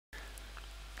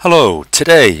Hello,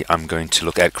 today I'm going to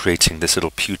look at creating this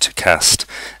little pewter-cast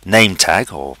name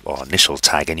tag, or initial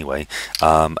tag anyway,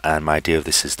 and my idea of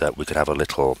this is that we could have a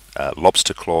little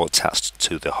lobster claw attached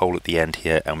to the hole at the end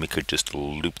here, and we could just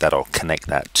loop that or connect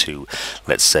that to,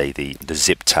 let's say, the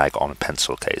zip tag on a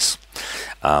pencil case.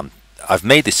 I've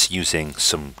made this using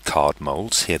some card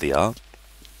molds. Here they are.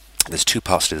 There's two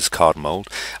parts to this card mold.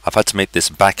 I've had to make this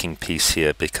backing piece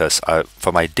here because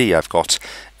for my D I've got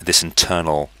this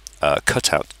internal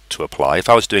cutout to apply. If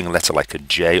I was doing a letter like a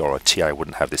J or a T, I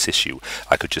wouldn't have this issue.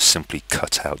 I could just simply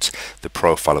cut out the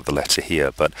profile of the letter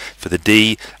here. But for the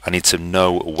D, I need to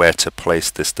know where to place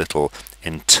this little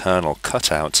internal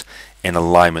cutout in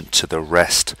alignment to the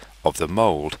rest of the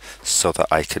mold so that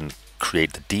I can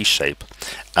create the D shape.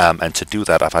 And to do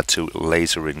that, I've had to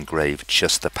laser engrave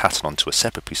just the pattern onto a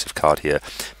separate piece of card here.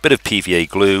 Bit of PVA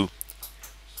glue,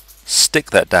 stick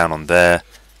that down on there,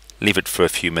 leave it for a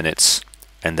few minutes,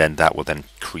 and then that will then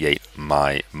create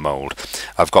my mold.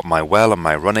 I've got my well and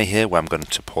my runner here where I'm going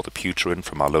to pour the pewter in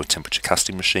from our low temperature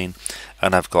casting machine,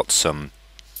 and I've got some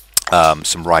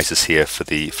risers here for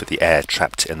the air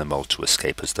trapped in the mold to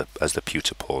escape as the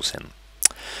pewter pours in.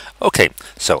 Okay,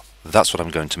 so that's what I'm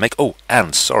going to make. Oh,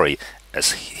 and sorry,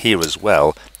 as here as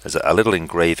well, there's a little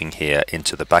engraving here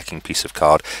into the backing piece of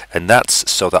card, and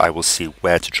that's so that I will see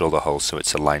where to drill the hole so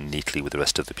it's aligned neatly with the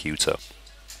rest of the pewter.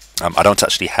 I don't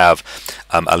actually have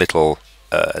a little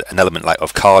an element like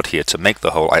of card here to make the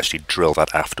hole. I actually drill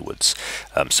that afterwards.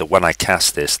 So when I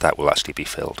cast this, that will actually be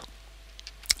filled.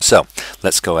 So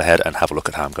let's go ahead and have a look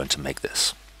at how I'm going to make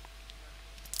this.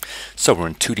 So we're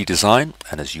in 2D design,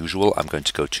 and as usual I'm going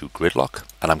to go to grid lock,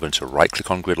 and I'm going to right click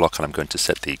on grid lock, and I'm going to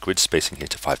set the grid spacing here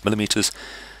to 5mm,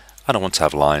 and I want to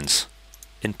have lines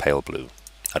in pale blue.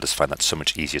 I just find that so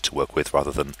much easier to work with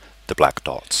rather than the black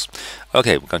dots.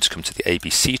 Okay, we're going to come to the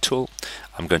ABC tool.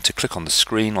 I'm going to click on the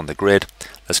screen on the grid.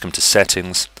 Let's come to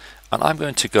settings, and I'm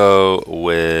going to go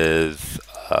with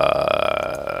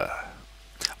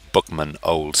Bookman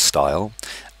old style.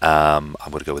 I'm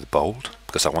going to go with bold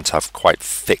because I want to have quite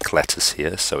thick letters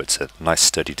here, so it's a nice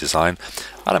sturdy design,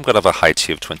 and I'm going to have a height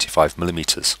here of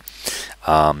 25mm.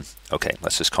 Okay,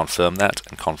 let's just confirm that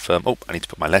and confirm. Oh, I need to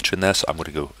put my letter in there, so I'm going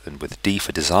to go in with D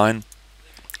for design,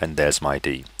 and there's my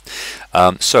D.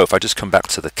 So if I just come back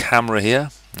to the camera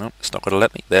here, no, it's not going to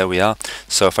let me. There we are.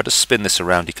 So if I just spin this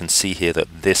around, you can see here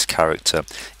that this character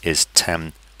is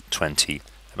 10, 20,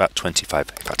 about 25.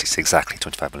 In fact, it's exactly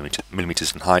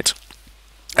 25mm in height.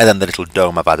 And then the little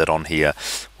dome I've added on here,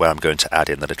 where I'm going to add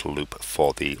in the little loop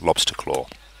for the lobster claw.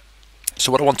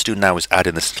 So what I want to do now is add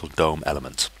in this little dome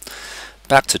element.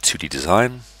 Back to 2D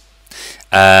design,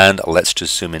 and let's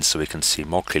just zoom in so we can see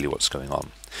more clearly what's going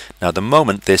on. Now at the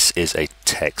moment this is a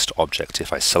text object.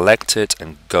 If I select it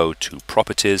and go to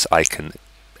properties, I can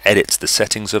edit the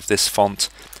settings of this font,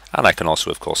 and I can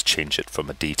also of course change it from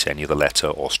a D to any other letter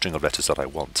or string of letters that I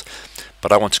want.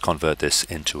 But I want to convert this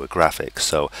into a graphic,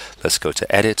 so let's go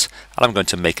to edit, and I'm going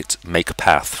to make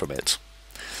path from it.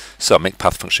 So make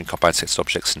path function combines text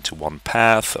objects into one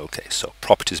path. Okay, so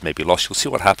properties may be lost. You'll see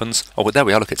what happens. Oh, well, there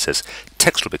we are. Look, it says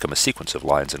text will become a sequence of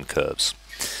lines and curves.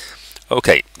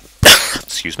 Okay,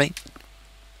 excuse me.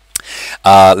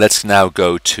 Let's now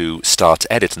go to start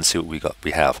edit and see what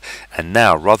we have. And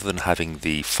now, rather than having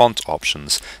the font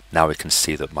options, now we can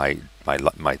see that my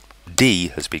D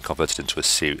has been converted into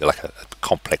a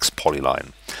complex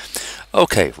polyline.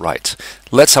 Okay, right.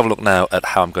 Let's have a look now at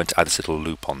how I'm going to add this little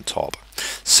loop on top.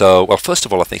 So, well, first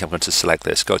of all, I think I'm going to select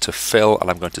this, go to fill, and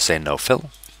I'm going to say no fill.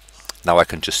 Now I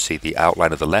can just see the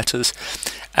outline of the letters,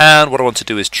 and what I want to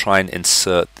do is try and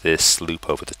insert this loop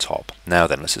over the top. Now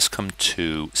then, let's just come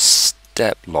to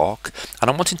step lock, and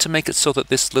I'm wanting to make it so that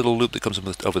this little loop that comes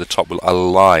over the top will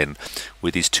align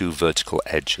with these two vertical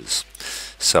edges.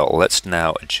 So let's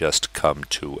now just come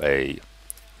to a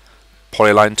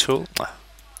polyline tool.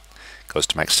 Goes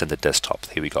to my extended desktop.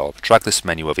 Here we go. I'll drag this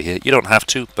menu over here. You don't have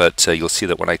to, but you'll see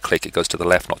that when I click it goes to the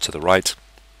left, not to the right.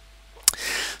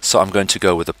 So I'm going to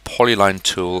go with the polyline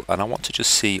tool, and I want to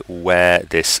just see where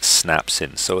this snaps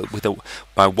in. So with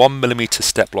my 1mm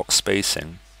step lock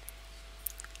spacing,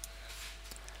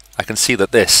 I can see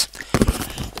that this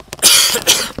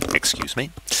excuse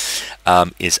me,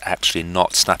 is actually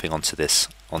not snapping onto this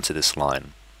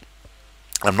line.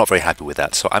 I'm not very happy with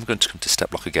that, so I'm going to come to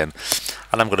step lock again,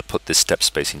 and I'm going to put this step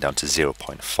spacing down to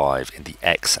 0.5 in the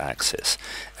x-axis.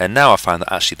 And now I find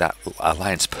that actually that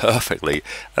aligns perfectly,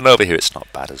 and over here it's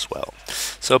not bad as well.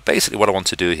 So basically what I want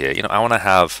to do here, I want to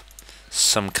have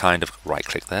some kind of right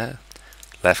click there,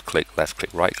 left click,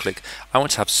 right click. I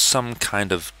want to have some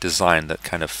kind of design that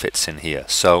kind of fits in here.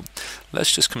 So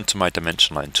let's just come to my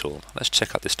dimension line tool. Let's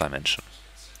check out this dimension.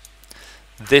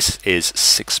 this is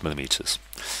 6 millimeters.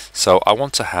 So I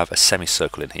want to have a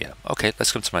semicircle in here. Okay,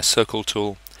 let's come to my circle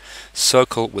tool.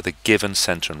 Circle with a given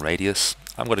center and radius.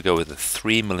 I'm going to go with a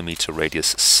 3 millimeter radius,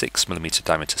 6 millimeter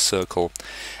diameter circle,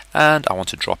 and I want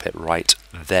to drop it right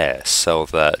there so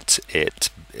that it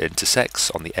intersects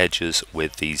on the edges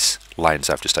with these lines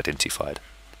I've just identified.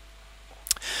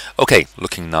 Okay,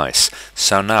 looking nice.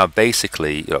 So now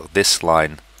basically, this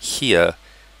line here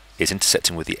is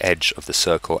intersecting with the edge of the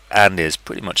circle and is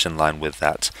pretty much in line with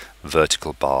that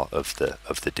vertical bar of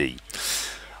the D.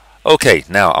 Okay,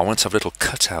 now I want to have a little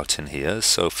cutout in here,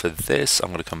 so for this I'm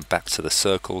going to come back to the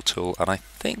circle tool, and I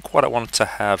think what I want to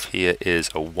have here is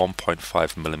a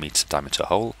 1.5 millimeter diameter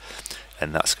hole,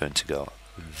 and that's going to go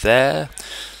there.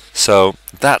 So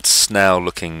that's now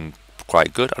looking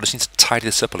quite good. I just need to tidy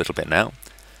this up a little bit now.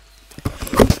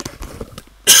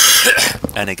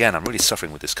 And again, I'm really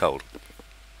suffering with this cold.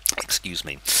 Excuse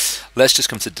me. Let's just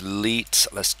come to delete.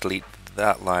 Let's delete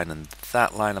that line and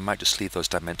that line. I might just leave those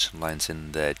dimension lines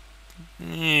in there.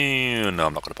 No,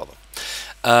 I'm not going to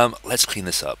bother. Let's clean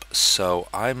this up. So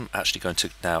I'm actually going to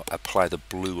now apply the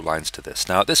blue lines to this.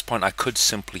 Now at this point I could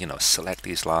simply, select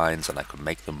these lines and I could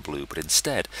make them blue, but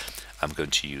instead I'm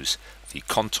going to use the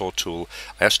contour tool.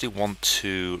 I actually want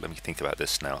to, let me think about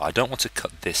this now. I don't want to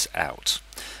cut this out.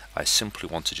 I simply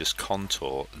want to just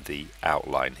contour the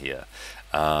outline here.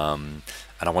 And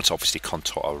I want to obviously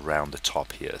contour around the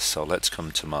top here. So let's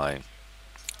come to my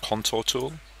contour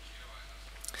tool.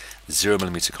 0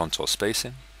 millimeter contour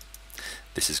spacing.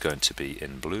 This is going to be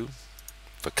in blue.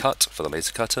 For cut, for the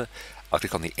laser cutter, I'll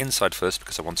click on the inside first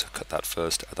because I want to cut that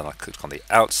first, and then I'll click on the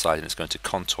outside and it's going to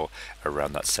contour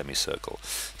around that semicircle.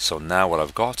 So now what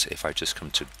I've got, if I just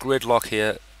come to grid lock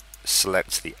here,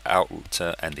 select the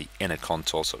outer and the inner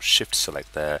contour, so shift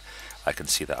select there, I can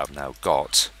see that I've now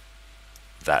got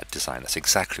that design. That's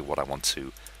exactly what I want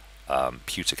to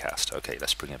pewter cast. Okay,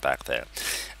 let's bring it back there.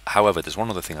 However, there's one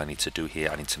other thing I need to do here.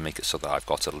 I need to make it so that I've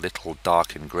got a little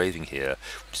dark engraving here,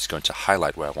 which is going to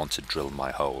highlight where I want to drill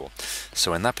my hole.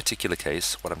 So in that particular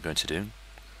case, what I'm going to do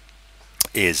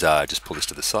is just pull this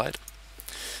to the side.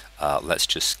 Let's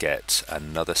just get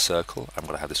another circle. I'm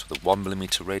going to have this with a 1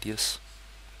 millimeter radius,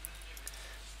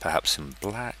 perhaps in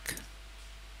black.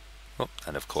 Oh,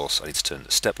 and of course I need to turn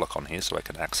the step lock on here so I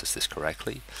can access this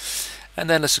correctly. And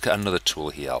then let's look at another tool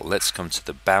here. Let's come to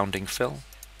the bounding fill.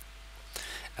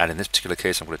 And in this particular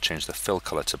case I'm going to change the fill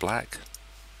color to black.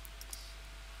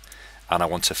 And I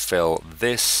want to fill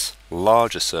this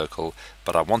larger circle,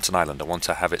 but I want an island. I want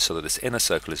to have it so that this inner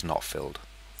circle is not filled.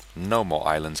 No more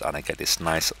islands, and I get this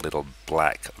nice little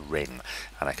black ring.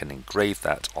 And I can engrave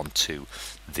that onto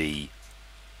the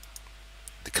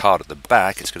card at the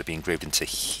back. It's going to be engraved into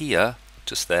here,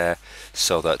 just there,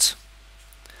 so that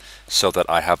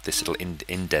I have this little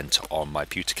indent on my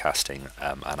pewter casting,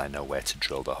 and I know where to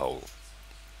drill the hole.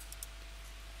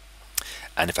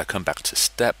 And if I come back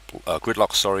to grid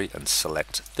lock, and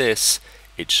select this,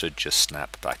 it should just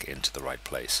snap back into the right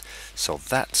place. So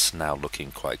that's now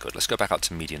looking quite good. Let's go back out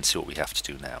to media and see what we have to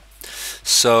do now.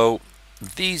 So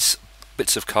these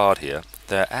bits of card here,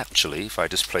 they're actually, if I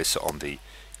just place it on the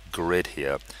grid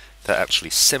here, they're actually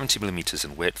 70 millimeters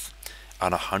in width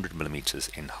and 100 millimeters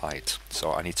in height.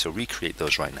 So I need to recreate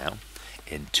those right now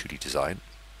in 2D design.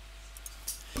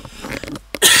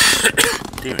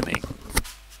 Dear me.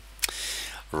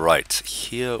 Right,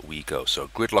 here we go. So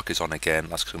grid lock is on again.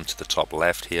 Let's come to the top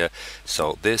left here.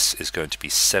 So this is going to be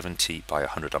 70 by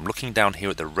 100. I'm looking down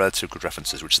here at the relative grid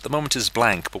references, which at the moment is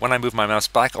blank, but when I move my mouse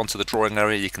back onto the drawing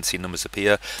area, you can see numbers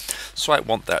appear. So I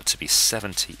want that to be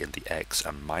 70 in the X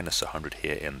and minus 100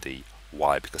 here in the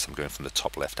Y, because I'm going from the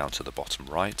top left down to the bottom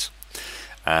right.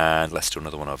 And let's do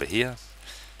another one over here.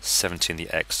 70 in the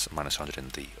X, minus 100 in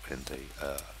the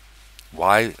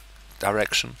Y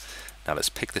direction. Now let's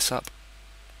pick this up.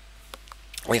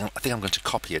 I think I'm going to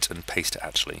copy it and paste it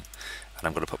actually, and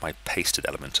I'm going to put my pasted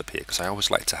element up here because I always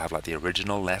like to have like the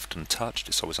original left untouched.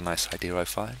 It's always a nice idea, I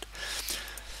find.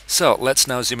 So let's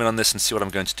now zoom in on this and see what I'm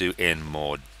going to do in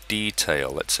more detail.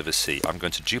 Let's have a see. I'm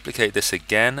going to duplicate this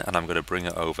again, and I'm going to bring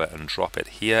it over and drop it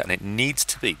here, and it needs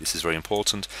to be, this is very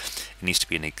important, it needs to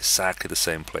be in exactly the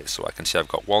same place. So I can see I've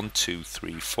got 1, 2,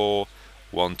 3, 4,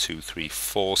 1, 2, 3,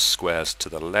 4 squares to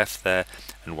the left there,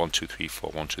 and 1, 2, 3,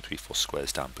 4, 1, 2, 3, 4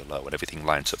 squares down below, and everything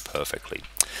lines up perfectly.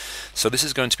 So this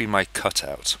is going to be my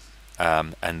cutout,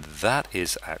 and that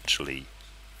is actually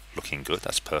looking good.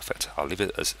 That's perfect. I'll leave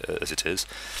it as it is.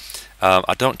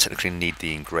 I don't technically need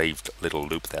the engraved little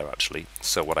loop there actually,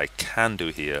 so what I can do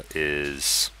here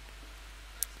is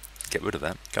get rid of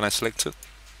that. Can I select it?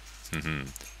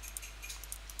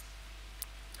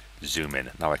 Zoom in.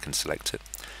 Now I can select it.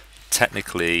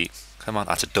 technically, come on,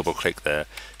 I had to double click there.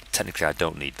 Technically I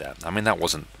don't need that. I mean, that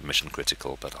wasn't mission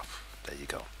critical, but there you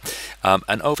go.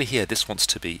 And over here, this wants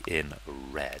to be in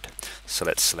red. So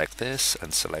let's select this,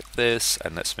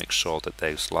 and let's make sure that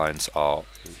those lines are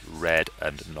red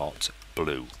and not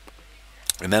blue.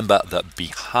 Remember that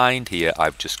behind here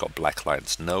I've just got black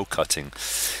lines, no cutting,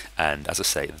 and as I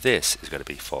say, this is going to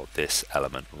be for this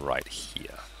element right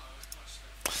here.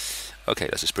 Okay,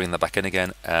 let's just bring that back in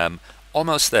again.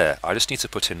 Almost there. I just need to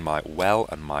put in my well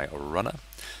and my runner.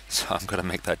 So I'm going to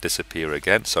make that disappear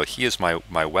again. So here's my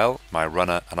well, my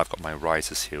runner, and I've got my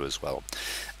risers here as well.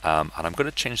 And I'm going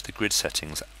to change the grid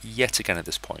settings yet again at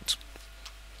this point.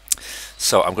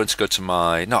 So I'm going to go to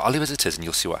my... No, I'll leave it as it is and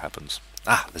you'll see what happens.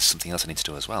 There's something else I need to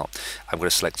do as well. I'm going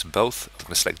to select both. I'm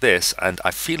going to select this, and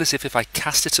I feel as if I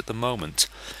cast it at the moment,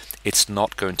 it's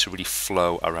not going to really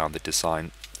flow around the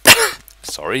design,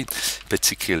 sorry,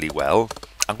 particularly well.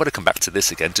 I'm going to come back to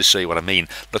this again to show you what I mean.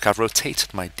 Look, I've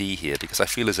rotated my D here because I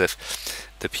feel as if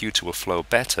the pewter will flow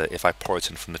better if I pour it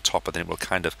in from the top, and then it will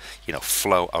kind of, you know,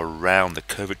 flow around the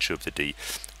curvature of the D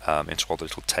into all the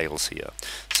little tails here.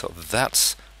 So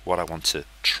that's what I want to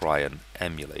try and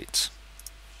emulate.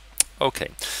 Okay,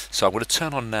 so I'm going to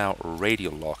turn on now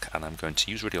radial lock, and I'm going to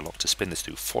use radial lock to spin this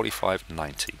through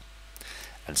 4590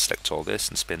 and select all this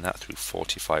and spin that through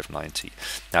 4590.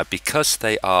 Now, because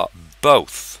they are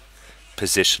both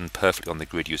positioned perfectly on the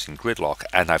grid using grid lock,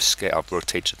 and I've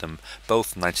rotated them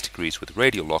both 90 degrees with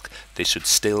radial lock, they should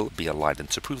still be aligned. And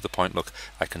to prove the point, look,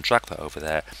 I can drag that over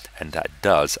there, and that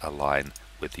does align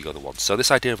with the other one. So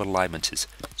this idea of alignment is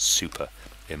super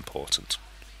important.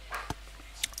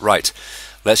 Right,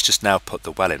 let's just now put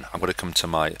the well in. I'm going to come to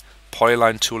my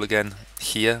polyline tool again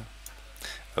here.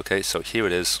 Okay, so here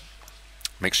it is.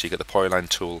 Make sure you get the polyline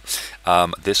tool.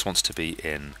 This wants to be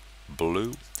in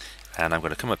blue, and I'm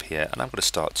going to come up here and I'm going to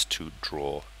start to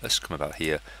draw. Let's come about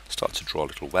here, start to draw a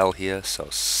little well here, so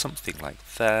something like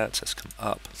that. Let's come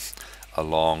up,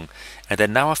 along, and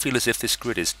then now I feel as if this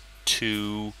grid is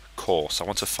too coarse. I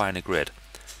want to fine a grid,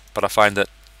 but I find that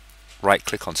right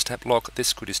click on step lock,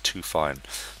 this grid is too fine.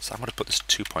 So I'm going to put this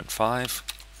 2.5,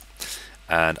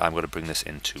 and I'm going to bring this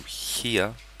into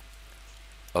here,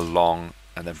 along,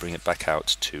 and then bring it back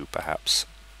out to perhaps...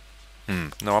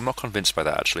 No, I'm not convinced by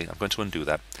that actually. I'm going to undo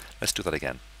that. Let's do that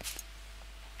again.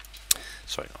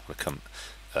 Sorry, I'm going to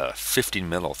come 15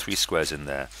 mil or 3 squares in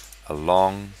there,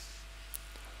 along,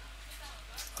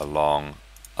 along,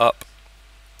 up,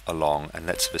 along, and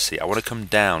let's have a see. I want to come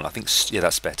down. I think, yeah,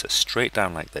 that's better. Straight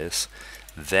down like this,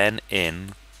 then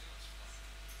in.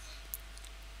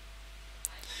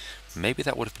 Maybe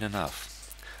that would have been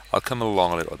enough. I'll come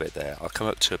along a little bit there. I'll come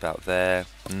up to about there.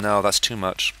 No, that's too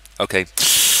much. Okay.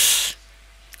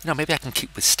 No, maybe I can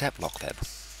keep with step lock then.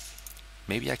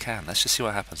 Maybe I can. Let's just see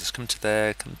what happens. Let's come to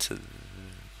there, come to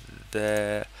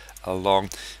there, along.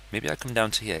 Maybe I come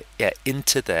down to here. Yeah,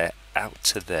 into there, out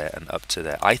to there, and up to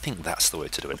there. I think that's the way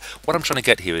to do it. What I'm trying to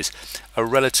get here is a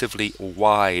relatively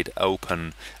wide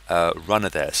open runner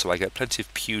there, so I get plenty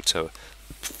of pewter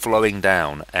flowing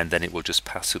down, and then it will just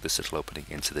pass through this little opening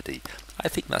into the D. I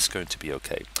think that's going to be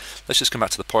okay. Let's just come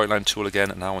back to the polyline tool again,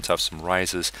 and now I want to have some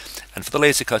risers. And for the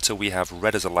laser cutter, we have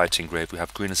red as a light engrave, we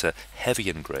have green as a heavy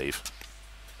engrave,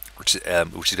 which is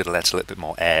going to let a little bit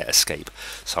more air escape.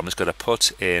 So I'm just going to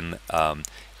put in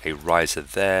a riser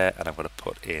there, and I'm going to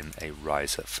put in a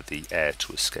riser for the air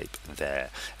to escape there.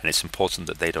 And it's important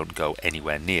that they don't go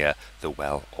anywhere near the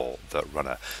well or the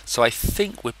runner. So I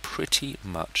think we're pretty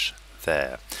much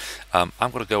there. I'm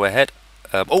going to go ahead.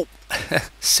 Oh,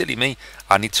 silly me.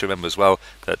 I need to remember as well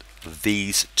that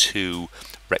these two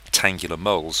rectangular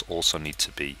moles also need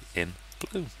to be in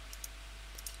blue.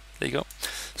 There you go.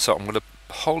 So I'm going to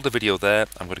hold the video there.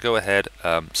 I'm going to go ahead,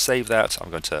 save that.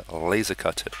 I'm going to laser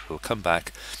cut it. We'll come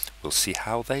back. We'll see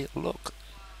how they look.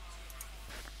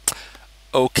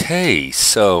 Okay,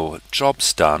 so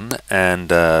job's done, and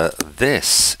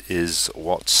this is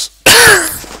what's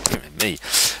me.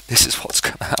 This is what's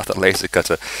come out of the laser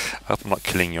cutter. I hope I'm not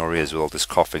killing your ears with all this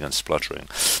coughing and spluttering.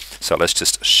 So let's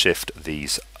just shift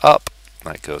these up.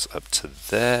 That goes up to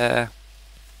there.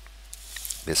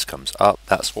 This comes up.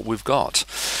 That's what we've got.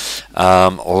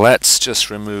 Let's just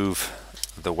remove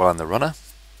the well and the runner.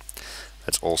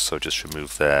 Let's also just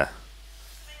remove the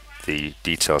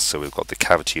details, so we've got the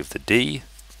cavity of the D.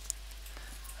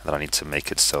 And then I need to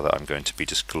make it so that I'm going to be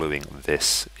just gluing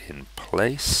this in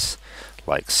place,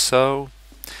 like so.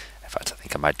 In fact, I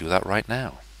think I might do that right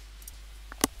now.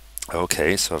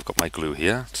 Okay, so I've got my glue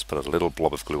here. Just put a little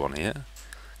blob of glue on here.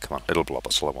 Come on, little blob,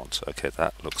 that's all I want. Okay,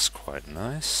 that looks quite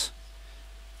nice.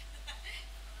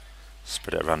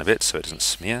 Spread it around a bit so it doesn't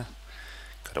smear.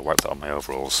 Gotta wipe that on my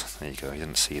overalls. There you go, you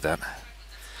didn't see that.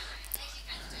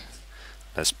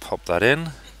 Let's pop that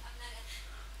in.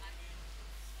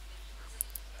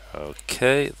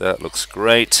 Okay, that looks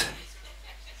great.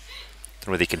 Don't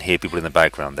know whether you can hear people in the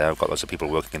background there. I've got lots of people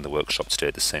working in the workshop today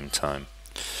at the same time.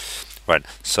 Right,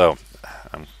 so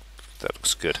that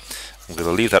looks good. I'm going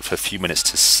to leave that for a few minutes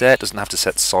to set. Doesn't have to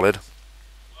set solid.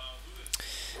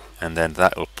 And then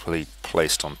that will be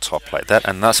placed on top like that,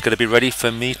 and that's going to be ready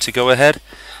for me to go ahead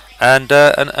and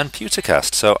pewter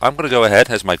cast. So I'm going to go ahead.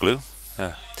 There's my glue.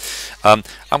 I'm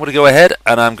going to go ahead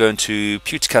and I'm going to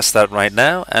pewter cast that right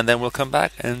now, and then we'll come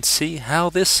back and see how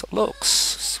this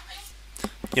looks.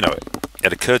 You know,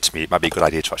 it occurred to me it might be a good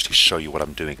idea to actually show you what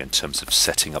I'm doing in terms of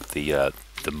setting up the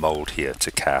mold here to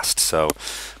cast. So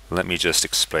let me just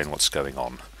explain what's going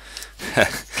on.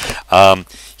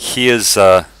 Here's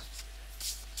the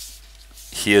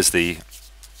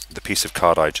piece of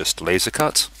card I just laser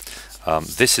cut.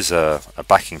 This is a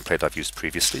backing plate I've used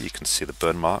previously. You can see the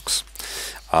burn marks.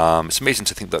 It's amazing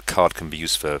to think that card can be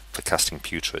used for casting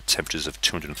pewter at temperatures of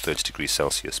 230 degrees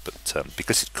Celsius, but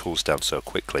because it cools down so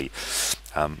quickly,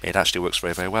 it actually works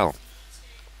very, very well.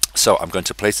 So I'm going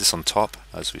to place this on top,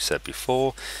 as we said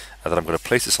before, and then I'm going to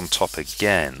place this on top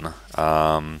again.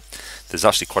 There's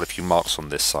actually quite a few marks on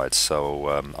this side, so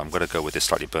I'm going to go with this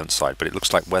slightly burnt side, but it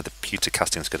looks like where the pewter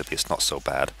casting is going to be, it's not so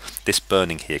bad. This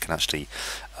burning here can actually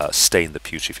stain the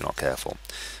pewter if you're not careful.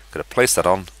 I'm going to place that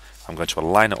on. I'm going to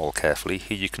align it all carefully.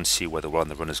 Here you can see where the one on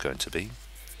the run is going to be.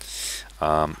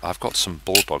 I've got some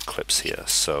bulldog clips here,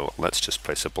 so let's just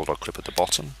place a bulldog clip at the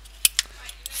bottom.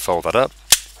 Fold that up.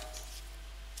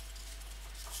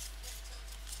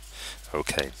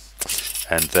 Okay,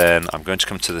 and then I'm going to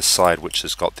come to the side which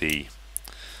has got the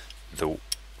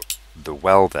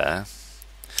well there.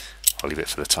 I'll leave it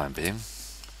for the time being.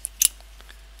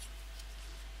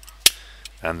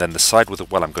 And then the side with the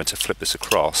well, I'm going to flip this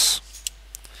across.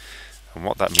 And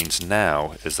what that means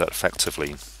now is that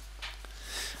effectively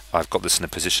I've got this in a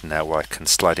position now where I can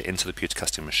slide it into the pewter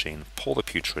casting machine, pour the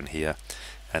pewter in here,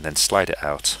 and then slide it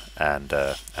out, and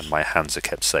my hands are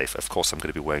kept safe. Of course, I'm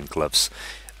going to be wearing gloves,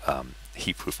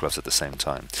 heat-proof gloves at the same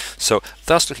time. So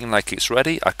that's looking like it's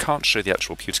ready. I can't show you the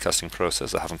actual pewter casting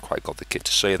process. I haven't quite got the kit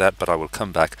to show you that, but I will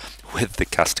come back with the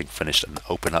casting finished and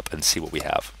open up and see what we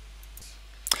have.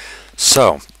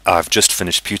 So I've just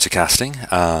finished pewter casting.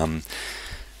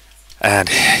 And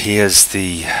here's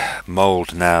the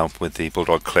mold now with the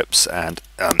bulldog clips and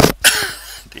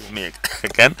dear me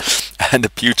again, and the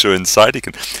pewter inside. You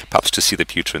can perhaps just see the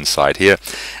pewter inside here,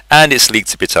 and it's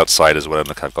leaked a bit outside as well. And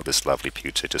look, I've got this lovely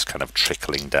pewter just kind of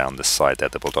trickling down the side there,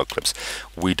 the bulldog clips.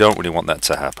 We don't really want that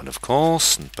to happen, of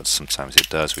course, but sometimes it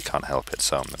does. We can't help it.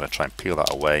 So I'm going to try and peel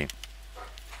that away.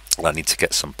 I need to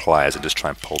get some pliers and just try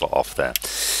and pull that off there.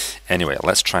 Anyway,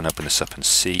 let's try and open this up and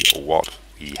see what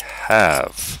we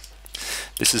have.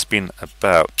 This has been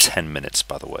about 10 minutes,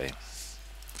 by the way.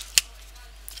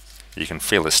 You can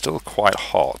feel it's still quite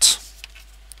hot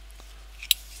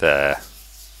there,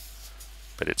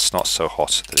 but it's not so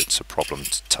hot that it's a problem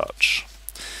to touch.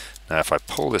 Now if I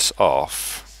pull this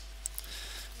off,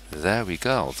 there we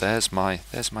go, there's my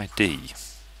D. You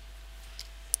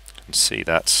can see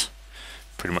that's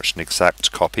pretty much an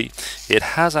exact copy. It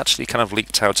has actually kind of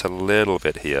leaked out a little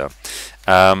bit here,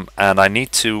 and I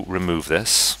need to remove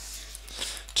this.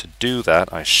 To do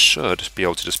that, I should be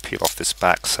able to just peel off this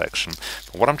back section.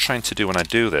 But what I'm trying to do when I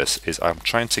do this is I'm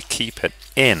trying to keep it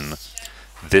in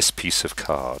this piece of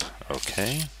card,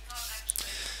 okay?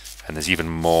 And there's even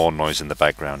more noise in the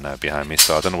background now behind me,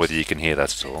 so I don't know whether you can hear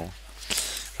that at all.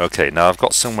 Okay, now I've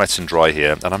got some wet and dry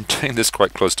here, and I'm doing this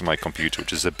quite close to my computer,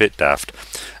 which is a bit daft.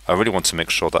 I really want to make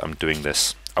sure that I'm doing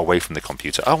this away from the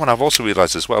computer. Oh, and I've also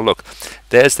realized as well, look,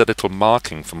 there's the little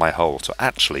marking for my hole. So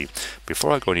actually,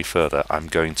 before I go any further, I'm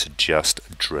going to just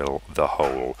drill the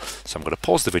hole. So I'm going to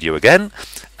pause the video again,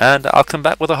 and I'll come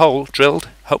back with a hole drilled,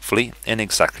 hopefully in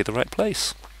exactly the right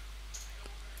place.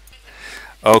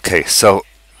 Okay, so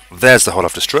there's the hole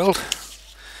I've just drilled.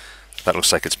 That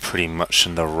looks like it's pretty much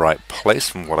in the right place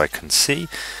from what I can see.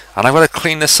 And I'm going to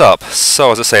clean this up.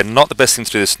 So as I say, not the best thing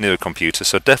to do this near a computer,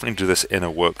 so definitely do this in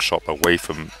a workshop away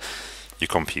from your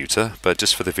computer. But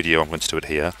just for the video, I'm going to do it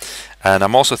here. And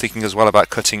I'm also thinking as well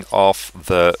about cutting off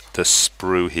the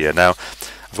sprue here. Now,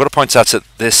 I've got to point out at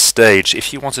this stage,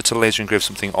 if you wanted to laser engrave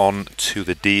something on to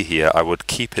the D here, I would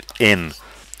keep it in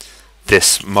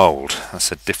this mold.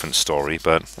 That's a different story,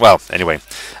 but well, anyway,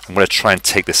 I'm going to try and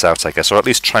take this out, I guess, or at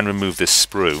least try and remove this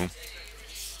sprue.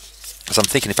 Because I'm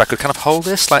thinking if I could kind of hold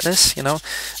this like this, you know,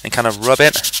 and kind of rub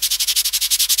it.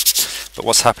 But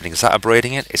what's happening? Is that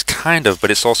abrading it? It's kind of, but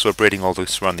it's also abrading all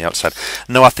this around the outside.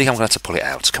 No, I think I'm going to have to pull it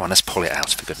out. Come on, let's pull it out,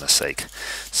 for goodness sake.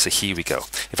 So here we go.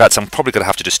 In fact, I'm probably going to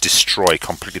have to just destroy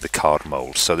completely the card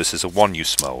mold. So this is a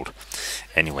one-use mold.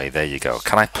 Anyway, there you go.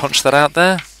 Can I punch that out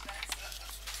there?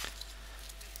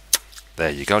 There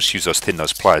you go. Just use those thin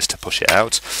nose pliers to push it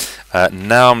out.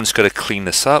 Now I'm just going to clean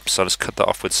this up. So I'll just cut that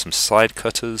off with some side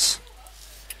cutters.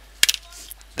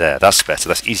 There, that's better.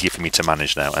 That's easier for me to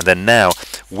manage now. And then now,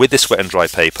 with this wet and dry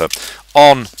paper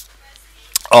on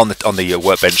the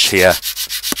workbench here,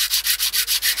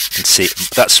 you can see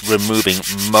that's removing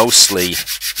mostly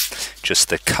just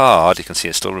the card. You can see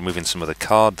it's still removing some of the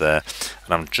card there.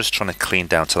 And I'm just trying to clean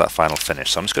down to that final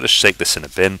finish. So I'm just going to shake this in a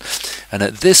bin. And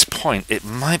at this point, it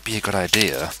might be a good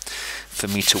idea for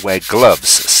me to wear gloves.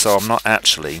 So I'm not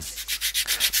actually...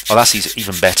 Oh, that's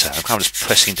even better. I'm kind of just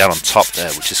pressing down on top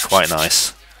there, which is quite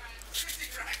nice.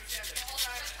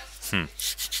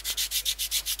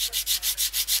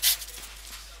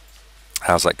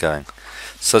 How's that going?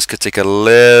 So it's going to take a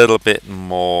little bit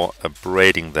more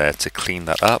abrading there to clean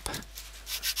that up.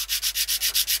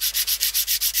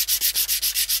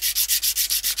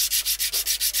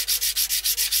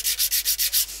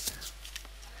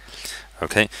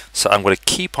 Okay, so I'm going to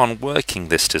keep on working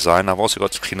this design. I've also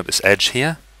got to clean up this edge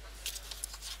here.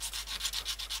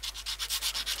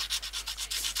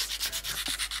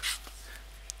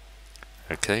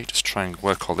 Okay, just try and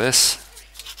work all this.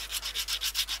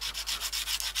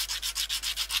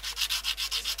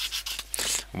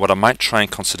 What I might try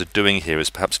and consider doing here is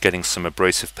perhaps getting some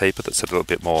abrasive paper that's a little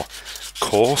bit more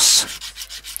coarse.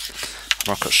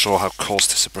 I'm not quite sure how coarse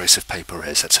this abrasive paper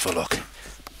is. Let's have a look.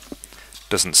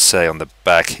 Doesn't say on the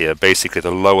back here. Basically,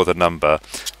 the lower the number,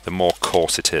 the more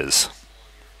coarse it is.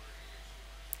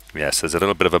 Yes, there's a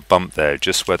little bit of a bump there,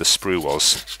 just where the sprue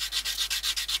was.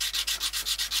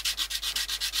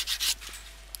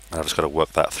 And I've just got to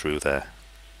work that through there.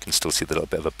 You can still see the little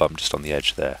bit of a bump just on the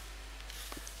edge there.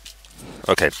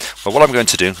 Okay, well what I'm going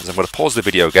to do is I'm going to pause the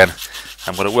video again.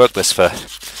 I'm going to work this for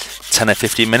 10 or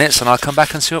 15 minutes and I'll come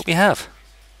back and see what we have.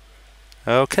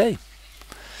 Okay,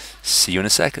 see you in a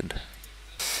second.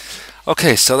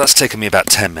 Okay, so that's taken me about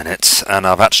 10 minutes and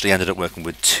I've actually ended up working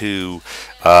with two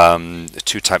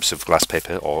types of glass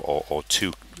paper or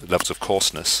two levels of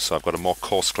coarseness. So I've got a more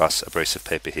coarse glass abrasive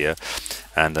paper here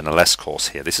and then a less coarse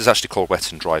here. This is actually called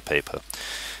wet and dry paper,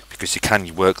 because you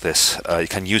can work this, you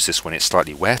can use this when it's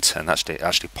slightly wet and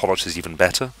actually polishes even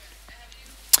better.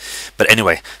 But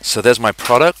anyway, so there's my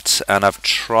product and I've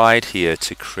tried here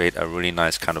to create a really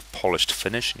nice kind of polished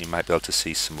finish, and you might be able to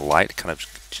see some light kind of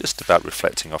just about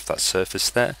reflecting off that surface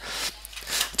there.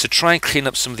 To try and clean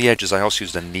up some of the edges, I also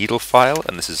used a needle file,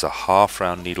 and this is a half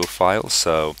round needle file.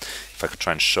 So if I could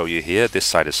try and show you here, this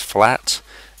side is flat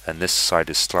and this side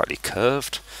is slightly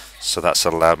curved, so that's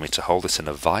allowed me to hold this in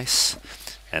a vise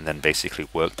and then basically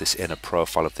work this inner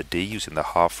profile of the D using the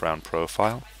half round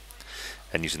profile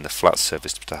and using the flat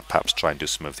surface to perhaps try and do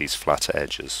some of these flatter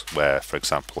edges where, for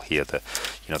example, here the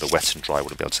wet and dry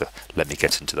wouldn't be able to let me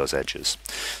get into those edges.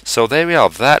 So there we are.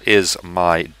 That is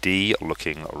my D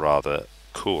looking rather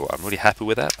cool. I'm really happy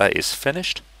with that. That is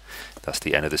finished. That's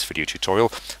the end of this video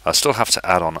tutorial. I still have to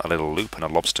add on a little loop and a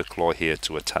lobster claw here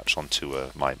to attach onto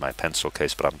my pencil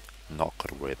case, but I'm not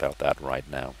going to worry about that right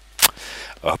now.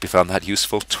 I hope you found that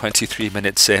useful. 23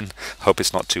 minutes in. Hope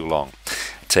it's not too long.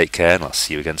 Take care and I'll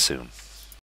see you again soon.